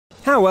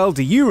How well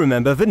do you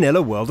remember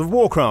vanilla World of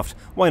Warcraft?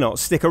 Why not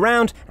stick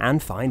around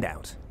and find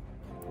out.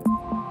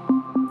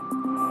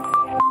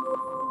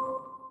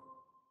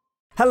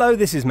 Hello,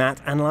 this is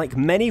Matt, and like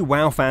many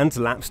WoW fans,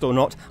 lapsed or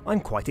not, I'm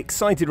quite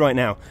excited right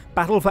now.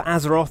 Battle for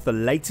Azeroth, the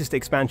latest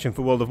expansion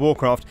for World of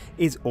Warcraft,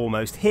 is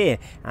almost here,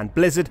 and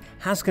Blizzard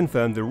has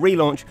confirmed the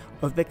relaunch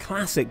of the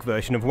classic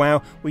version of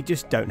WoW. We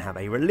just don't have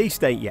a release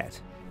date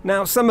yet.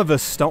 Now, some of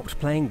us stopped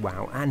playing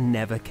WoW and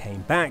never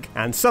came back,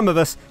 and some of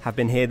us have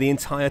been here the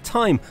entire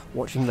time,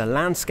 watching the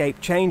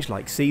landscape change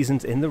like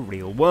seasons in the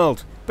real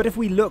world. But if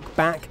we look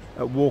back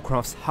at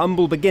Warcraft's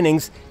humble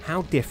beginnings,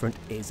 how different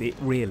is it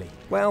really?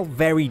 Well,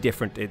 very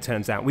different it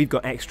turns out. We've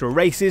got extra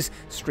races,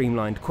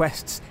 streamlined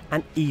quests,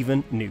 and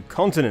even new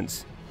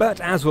continents. But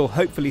as we'll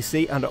hopefully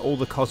see under all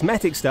the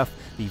cosmetic stuff,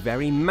 the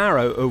very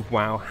marrow of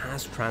WoW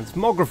has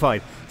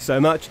transmogrified, so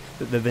much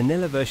that the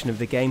vanilla version of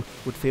the game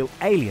would feel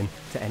alien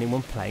to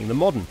anyone playing the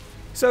modern.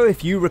 So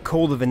if you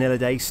recall the vanilla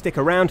days, stick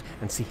around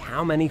and see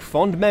how many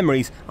fond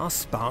memories are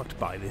sparked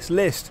by this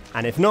list.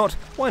 And if not,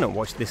 why not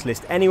watch this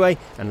list anyway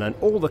and learn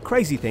all the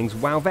crazy things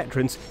WoW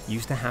veterans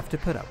used to have to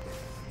put up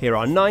with. Here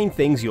are 9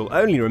 things you'll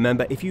only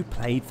remember if you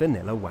played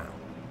vanilla WoW.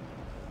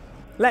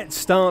 Let's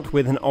start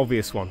with an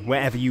obvious one.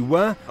 Wherever you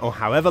were, or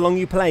however long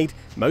you played,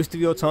 most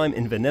of your time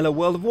in vanilla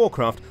World of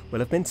Warcraft will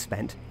have been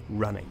spent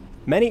running.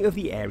 Many of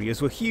the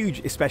areas were huge,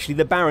 especially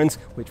the Barrens,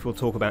 which we'll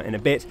talk about in a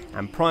bit,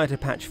 and prior to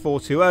patch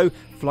 4.2.0,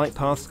 flight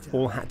paths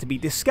all had to be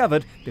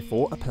discovered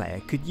before a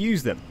player could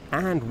use them.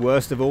 And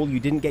worst of all, you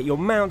didn't get your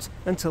mount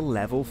until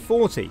level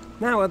 40.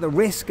 Now, at the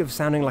risk of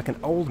sounding like an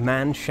old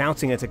man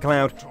shouting at a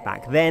cloud,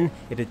 back then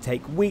it'd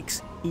take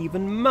weeks,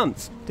 even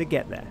months to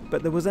get there.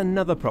 But there was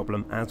another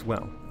problem as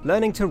well.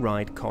 Learning to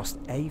ride cost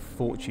a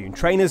fortune.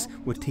 Trainers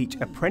would teach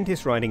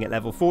apprentice riding at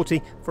level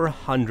 40 for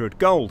 100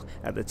 gold,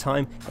 at the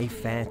time a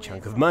fair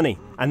chunk of money.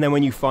 And then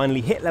when you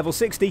finally hit level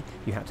 60,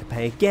 you had to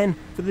pay again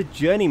for the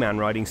journeyman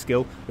riding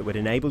skill that would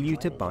enable you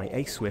to buy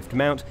a swift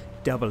mount,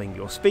 doubling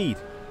your speed.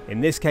 In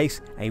this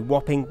case, a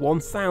whopping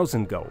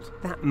 1,000 gold.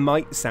 That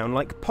might sound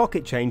like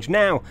pocket change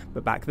now,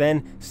 but back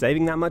then,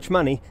 saving that much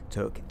money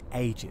took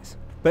ages.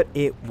 But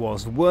it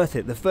was worth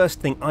it. The first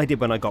thing I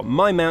did when I got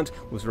my mount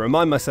was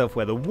remind myself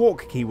where the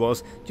walk key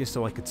was, just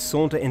so I could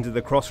saunter into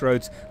the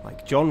crossroads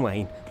like John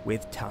Wayne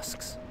with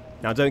tusks.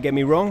 Now don't get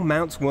me wrong,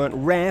 mounts weren't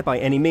rare by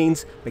any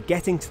means, but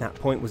getting to that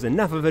point was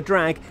enough of a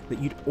drag that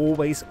you'd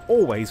always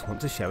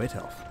want to show it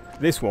off.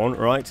 This one,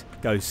 right,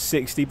 goes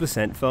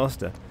 60%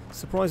 faster.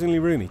 Surprisingly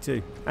roomy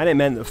too. And it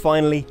meant that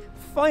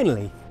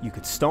finally, you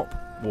could stop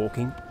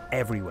walking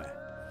everywhere.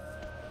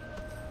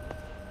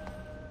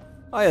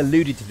 I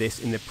alluded to this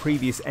in the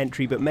previous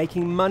entry, but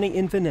making money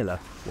in vanilla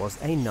was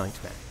a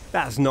nightmare.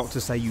 That's not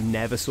to say you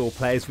never saw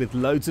players with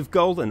loads of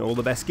gold and all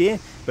the best gear,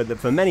 but that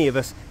for many of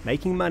us,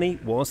 making money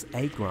was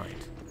a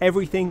grind.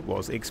 Everything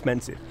was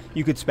expensive.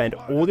 You could spend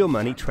all your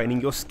money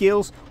training your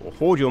skills, or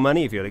hoard your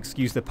money, if you'll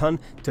excuse the pun,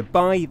 to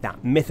buy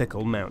that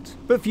mythical mount.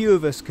 But few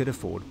of us could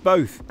afford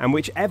both, and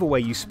whichever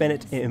way you spin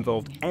it, it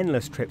involved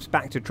endless trips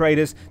back to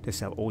traders to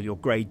sell all your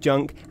grey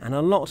junk, and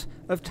a lot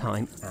of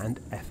time and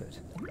effort.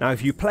 Now,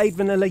 if you played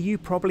vanilla, you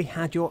probably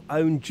had your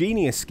own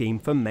genius scheme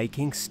for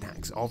making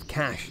stacks of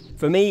cash.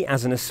 For me,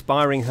 as an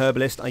aspiring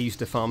herbalist, I used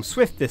to farm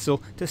swift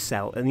thistle to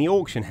sell in the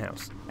auction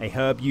house, a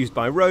herb used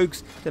by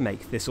rogues to make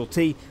thistle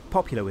tea,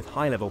 popular with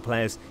high-level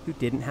players who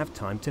didn't have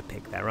time to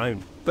pick their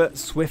own. But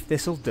swift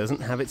thistle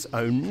doesn't have its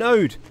own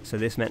node, so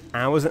this meant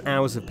hours and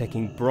hours of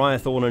picking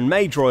briarthorn and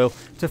mage royal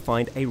to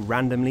find a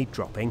randomly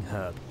dropping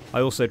herb. I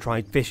also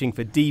tried fishing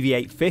for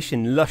deviate fish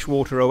in lush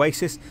water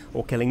oasis,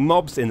 or killing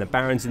mobs in the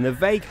Barrens in the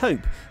vague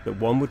hope that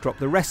one would drop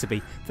the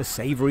recipe for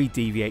savoury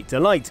deviate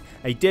delight,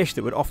 a dish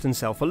that would often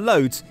sell for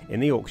loads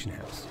in the auction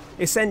house.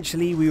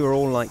 Essentially, we were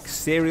all like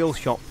cereal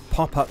shop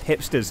pop-up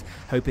hipsters,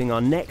 hoping our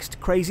next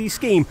crazy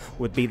scheme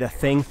would be the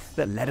thing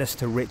that led us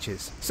to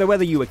riches. So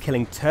whether you were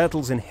killing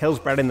turtles in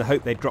Hillsbrad in the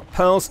hope they'd drop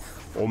pearls,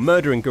 or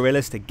murdering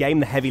gorillas to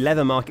game the heavy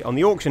leather market on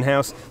the auction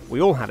house, we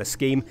all had a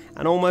scheme,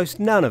 and almost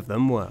none of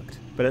them worked.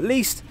 But at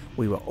least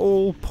we were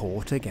all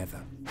poor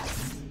together.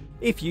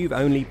 If you've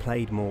only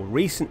played more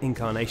recent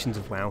incarnations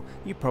of WoW,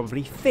 you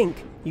probably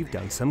think you've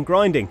done some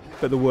grinding.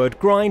 But the word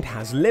grind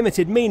has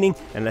limited meaning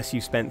unless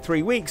you've spent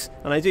 3 weeks,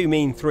 and I do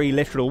mean 3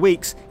 literal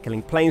weeks,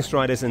 killing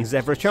Planestriders and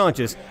Zevra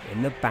Chargers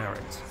in the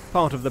Barrens.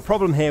 Part of the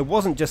problem here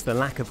wasn't just the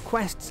lack of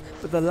quests,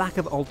 but the lack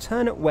of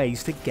alternate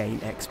ways to gain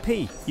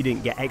XP. You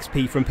didn't get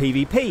XP from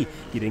PvP,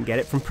 you didn't get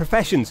it from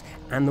professions,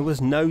 and there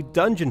was no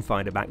dungeon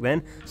finder back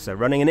then, so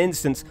running an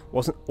instance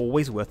wasn't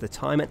always worth the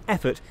time and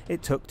effort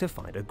it took to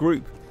find a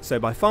group. So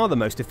by far the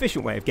most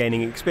efficient way of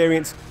gaining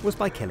experience was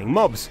by killing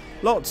mobs.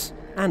 Lots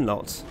and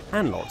lots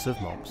and lots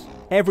of mobs.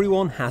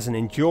 Everyone has an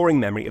enduring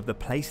memory of the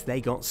place they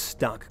got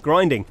stuck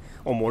grinding,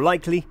 or more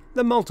likely,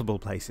 the multiple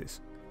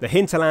places. The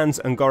Hinterlands,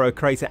 Ungoro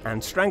Crater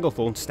and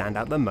Stranglethorn stand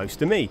out the most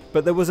to me,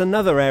 but there was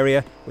another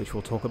area, which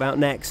we'll talk about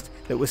next,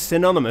 that was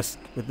synonymous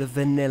with the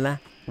vanilla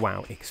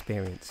WoW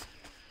experience.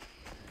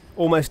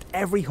 Almost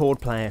every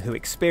Horde player who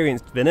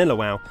experienced Vanilla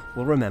WoW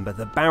will remember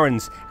the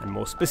Barons, and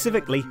more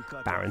specifically,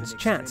 Barons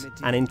Chat,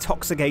 an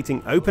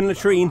intoxicating open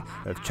latrine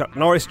of Chuck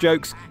Norris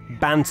jokes,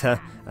 banter,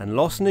 and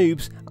lost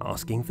noobs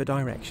asking for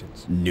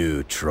directions.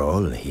 New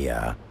troll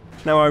here.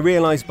 Now I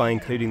realise by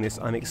including this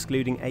I'm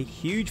excluding a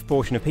huge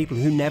portion of people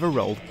who never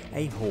rolled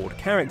a Horde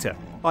character.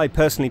 I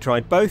personally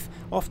tried both,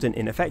 often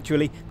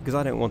ineffectually, because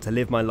I don't want to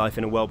live my life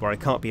in a world where I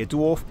can't be a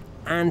dwarf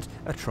and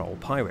a troll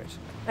pirate.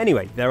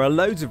 Anyway, there are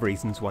loads of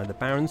reasons why the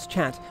Barons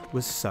Chat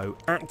was so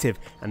active,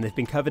 and they've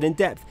been covered in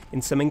depth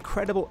in some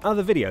incredible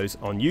other videos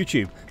on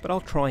YouTube, but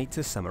I'll try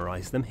to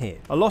summarise them here.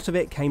 A lot of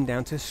it came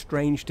down to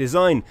strange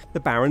design. The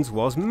Barons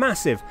was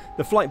massive,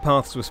 the flight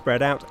paths were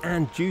spread out,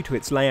 and due to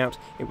its layout,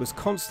 it was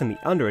constantly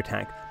under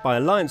attack by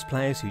Alliance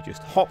players who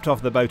just hopped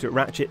off the boat at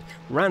Ratchet,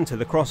 ran to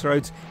the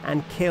crossroads,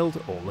 and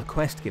killed all the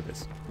quest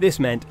givers. This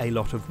meant a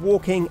lot of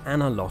walking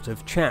and a lot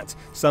of chat,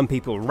 some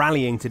people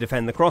rallying to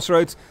defend the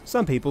crossroads,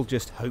 some people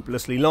just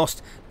hopelessly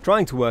lost,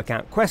 trying to work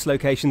out quest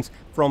locations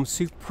from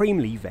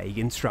supremely vague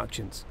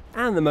instructions.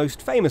 And the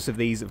most famous of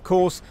these, of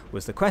course,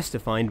 was the quest to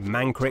find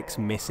Mancrick's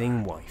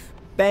missing wife.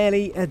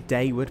 Barely a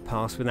day would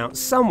pass without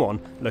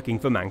someone looking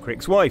for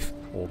Mancrick's wife,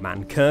 or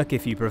Mankirk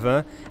if you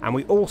prefer, and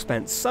we all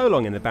spent so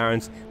long in the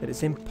Barrens that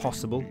it's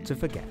impossible to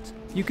forget.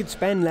 You could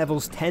spend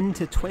levels 10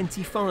 to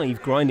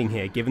 25 grinding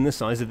here given the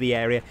size of the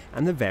area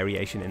and the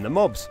variation in the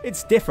mobs.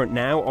 It's different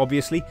now,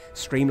 obviously,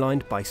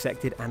 streamlined,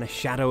 bisected, and a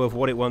shadow of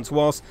what it once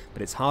was,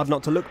 but it's hard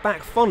not to look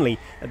back fondly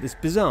at this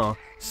bizarre,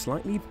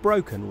 slightly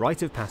broken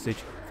rite of passage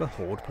for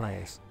Horde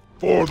players.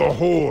 For the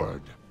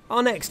Horde!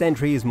 Our next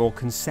entry is more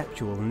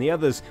conceptual than the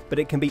others, but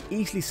it can be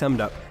easily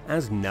summed up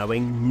as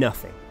knowing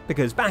nothing.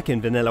 Because back in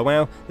Vanilla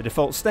WoW, the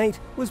default state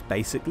was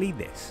basically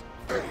this.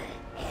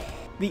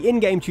 The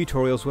in-game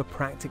tutorials were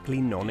practically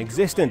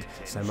non-existent,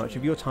 so much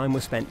of your time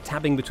was spent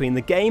tabbing between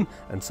the game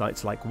and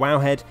sites like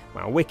Wowhead,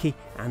 WowWiki,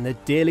 and the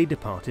dearly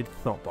departed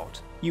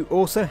Thoughtbot. You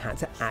also had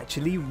to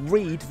actually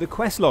read the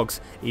quest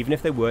logs, even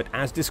if they weren't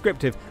as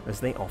descriptive as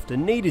they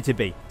often needed to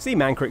be. See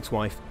Mancrick's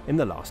wife in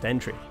the last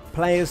entry.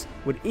 Players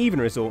would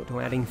even resort to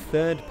adding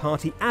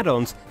third-party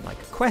add-ons like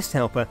Quest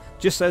Helper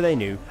just so they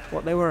knew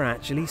what they were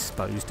actually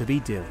supposed to be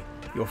doing.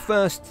 Your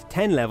first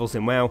 10 levels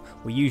in WoW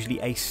were usually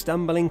a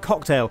stumbling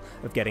cocktail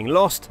of getting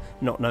lost,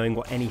 not knowing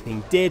what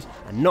anything did,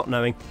 and not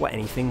knowing what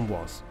anything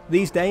was.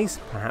 These days,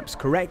 perhaps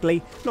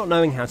correctly, not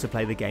knowing how to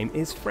play the game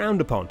is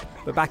frowned upon,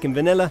 but back in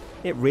Vanilla,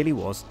 it really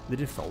was the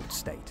default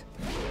state.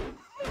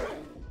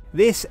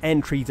 This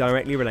entry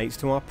directly relates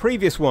to our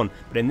previous one,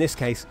 but in this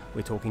case,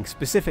 we're talking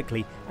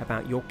specifically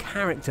about your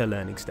character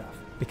learning stuff,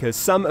 because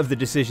some of the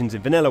decisions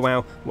in Vanilla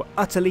WoW were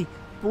utterly,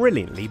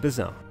 brilliantly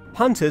bizarre.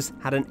 Hunters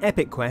had an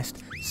epic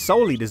quest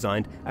solely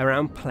designed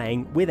around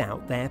playing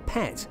without their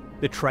pet.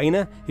 The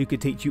trainer, who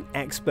could teach you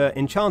expert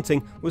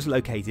enchanting, was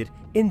located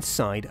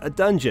inside a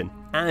dungeon.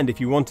 And if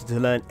you wanted to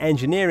learn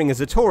engineering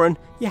as a Tauren,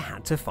 you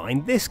had to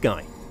find this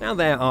guy. Now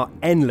there are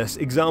endless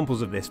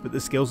examples of this, but the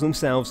skills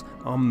themselves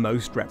are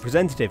most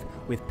representative,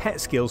 with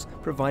pet skills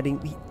providing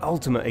the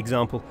ultimate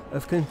example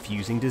of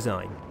confusing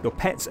design. Your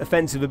pet's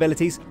offensive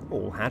abilities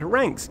all had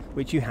ranks,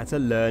 which you had to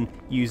learn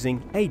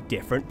using a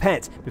different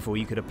pet before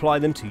you could apply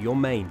them to your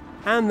main.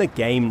 And the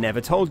game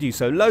never told you,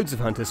 so loads of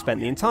hunters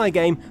spent the entire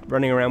game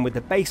running around with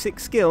the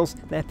basic skills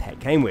their pet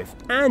came with.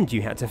 And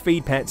you had to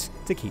feed pets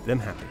to keep them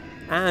happy.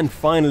 And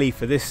finally,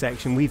 for this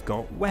section, we've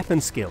got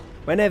weapon skill.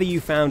 Whenever you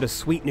found a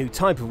sweet new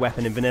type of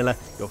weapon in Vanilla,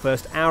 your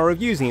first hour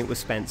of using it was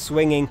spent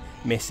swinging,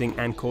 missing,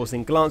 and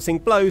causing glancing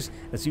blows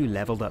as you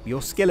leveled up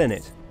your skill in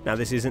it. Now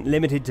this isn't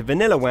limited to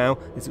Vanilla WoW,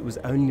 as it was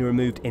only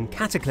removed in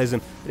Cataclysm,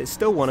 but it's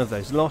still one of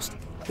those lost,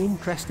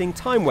 interesting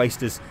time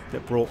wasters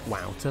that brought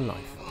WoW to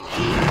life.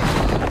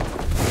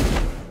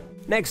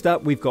 Next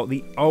up, we've got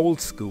the old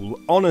school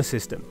honour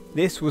system.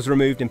 This was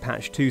removed in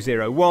patch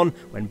 2.01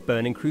 when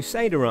Burning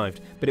Crusade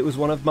arrived, but it was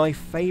one of my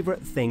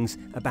favourite things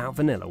about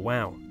Vanilla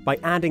WoW. By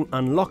adding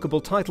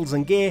unlockable titles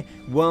and gear,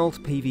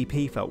 world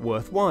PvP felt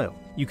worthwhile.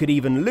 You could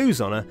even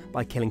lose honour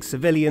by killing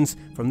civilians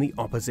from the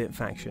opposite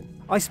faction.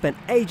 I spent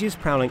ages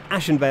prowling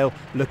Ashenvale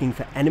looking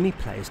for enemy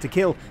players to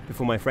kill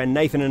before my friend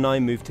Nathan and I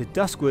moved to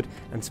Duskwood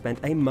and spent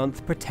a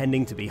month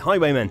pretending to be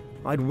highwaymen.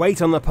 I'd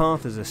wait on the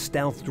path as a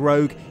stealthed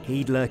rogue,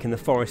 he'd lurk in the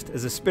forest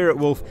as a spirit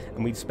wolf,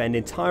 and we'd spend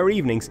entire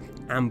evenings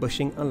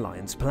ambushing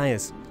Alliance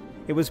players.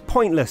 It was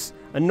pointless,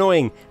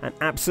 annoying, and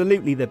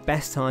absolutely the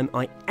best time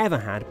I ever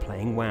had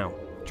playing WoW.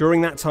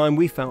 During that time,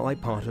 we felt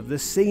like part of the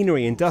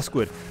scenery in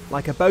Duskwood,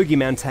 like a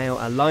bogeyman tale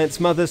Alliance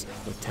mothers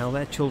would tell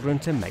their children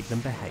to make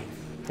them behave.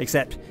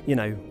 Except, you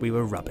know, we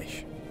were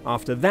rubbish.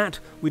 After that,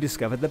 we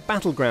discovered the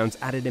battlegrounds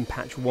added in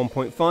patch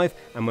 1.5,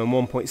 and when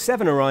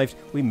 1.7 arrived,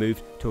 we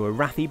moved to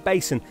Arathi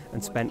Basin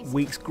and spent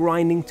weeks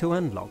grinding to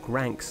unlock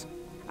ranks.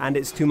 And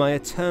it's to my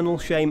eternal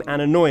shame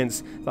and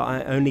annoyance that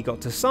I only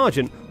got to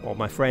Sergeant while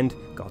my friend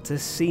got to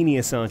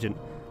Senior Sergeant,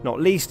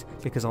 not least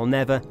because I'll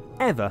never,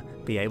 ever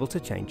be able to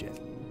change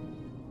it.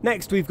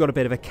 Next, we've got a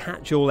bit of a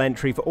catch-all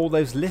entry for all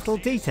those little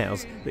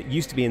details that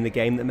used to be in the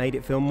game that made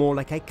it feel more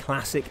like a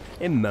classic,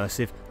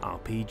 immersive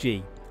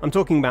RPG. I'm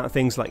talking about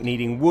things like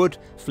needing wood,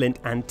 flint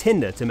and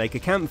tinder to make a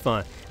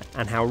campfire,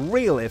 and how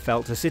real it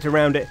felt to sit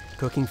around it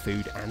cooking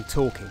food and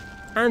talking.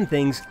 And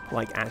things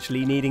like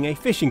actually needing a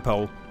fishing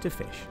pole to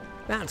fish.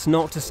 That's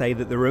not to say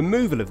that the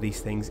removal of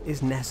these things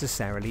is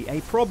necessarily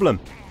a problem.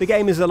 The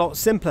game is a lot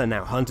simpler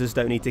now. Hunters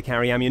don't need to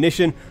carry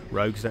ammunition,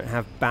 rogues don't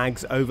have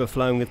bags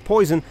overflowing with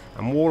poison,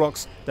 and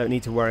warlocks don't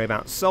need to worry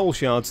about soul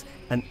shards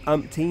and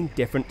umpteen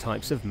different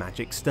types of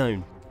magic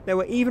stone. There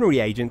were even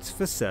reagents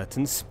for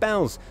certain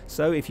spells,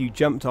 so if you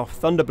jumped off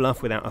Thunder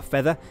Bluff without a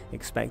feather,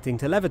 expecting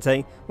to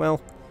levitate,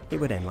 well, it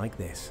would end like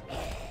this.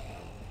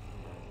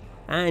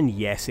 And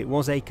yes, it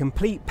was a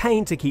complete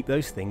pain to keep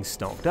those things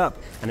stocked up,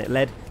 and it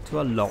led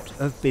to a lot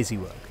of busy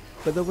work.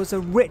 But there was a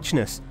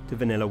richness to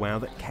Vanilla WoW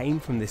that came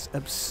from this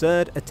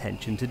absurd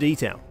attention to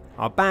detail.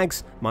 Our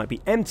bags might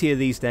be emptier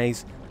these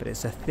days, but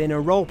it's a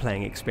thinner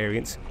role-playing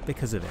experience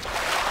because of it.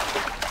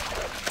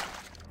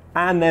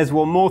 And there's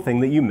one more thing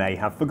that you may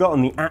have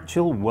forgotten, the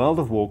actual World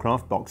of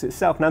Warcraft box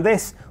itself. Now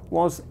this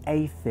was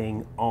a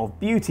thing of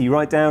beauty,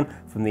 right down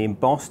from the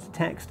embossed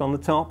text on the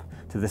top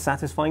to the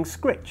satisfying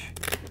scritch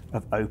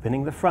of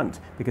opening the front,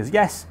 because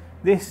yes,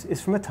 this is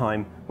from a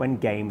time when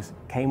games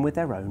came with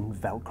their own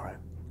Velcro.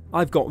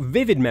 I've got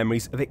vivid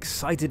memories of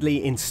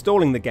excitedly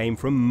installing the game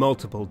from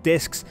multiple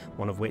discs,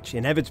 one of which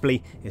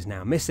inevitably is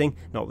now missing,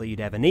 not that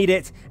you'd ever need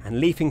it, and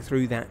leafing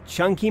through that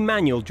chunky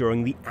manual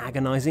during the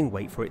agonising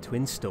wait for it to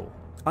install.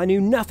 I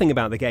knew nothing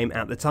about the game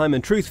at the time,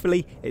 and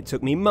truthfully, it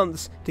took me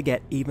months to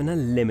get even a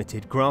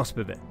limited grasp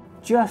of it.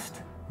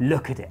 Just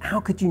look at it, how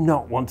could you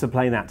not want to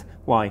play that?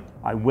 Why,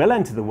 I will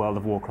enter the World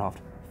of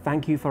Warcraft.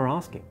 Thank you for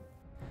asking.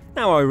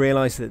 Now I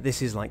realise that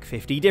this is like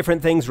 50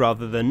 different things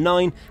rather than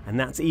 9, and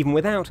that's even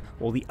without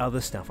all the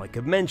other stuff I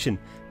could mention.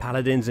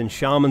 Paladins and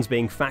shamans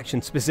being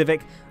faction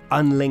specific,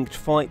 unlinked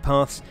fight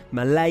paths,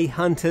 melee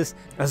hunters,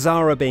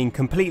 Azara being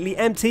completely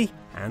empty,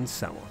 and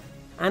so on.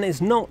 And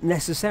it's not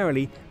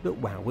necessarily that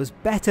WoW was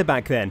better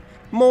back then,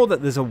 more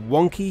that there's a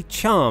wonky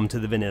charm to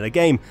the vanilla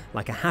game,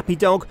 like a happy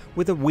dog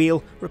with a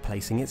wheel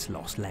replacing its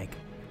lost leg.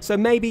 So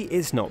maybe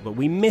it's not that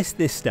we missed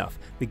this stuff,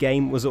 the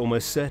game was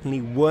almost certainly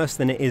worse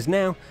than it is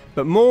now,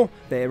 but more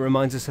that it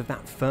reminds us of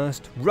that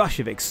first rush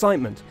of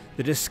excitement,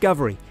 the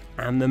discovery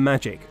and the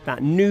magic, that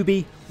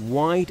newbie,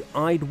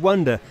 wide-eyed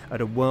wonder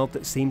at a world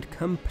that seemed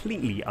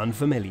completely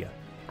unfamiliar.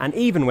 And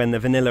even when the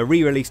vanilla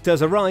re-release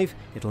does arrive,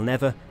 it'll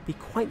never be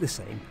quite the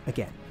same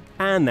again.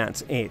 And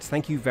that's it.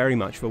 Thank you very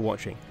much for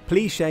watching.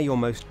 Please share your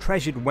most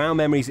treasured WoW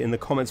memories in the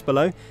comments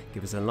below,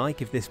 give us a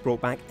like if this brought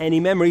back any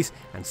memories,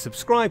 and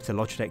subscribe to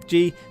Logitech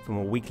G for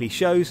more weekly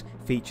shows,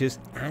 features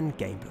and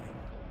gameplay.